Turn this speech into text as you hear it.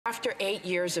After 8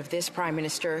 years of this Prime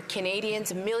Minister,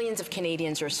 millions of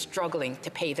Canadians are struggling to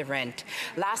pay the rent.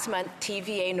 Last month,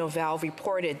 TVA Nouvelle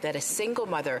reported that a single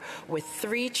mother with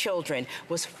 3 children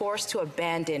was forced to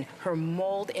abandon her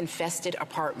mold-infested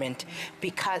apartment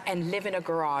and live in a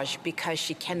garage because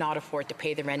she cannot afford to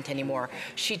pay the rent anymore.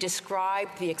 She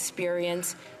described the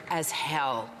experience as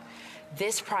hell.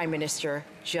 This Prime Minister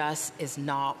just is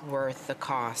not worth the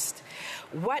cost.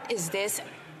 What is this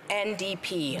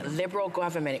NDP, Liberal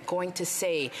government, going to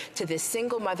say to this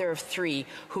single mother of 3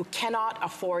 who cannot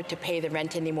afford to pay the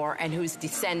rent anymore and who's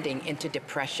descending into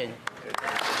depression?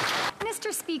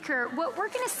 Mr. Speaker, what we're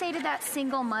going to say to that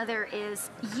single mother is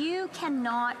you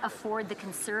cannot afford the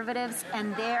Conservatives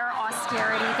and their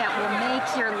austerity that will make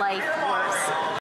your life worse.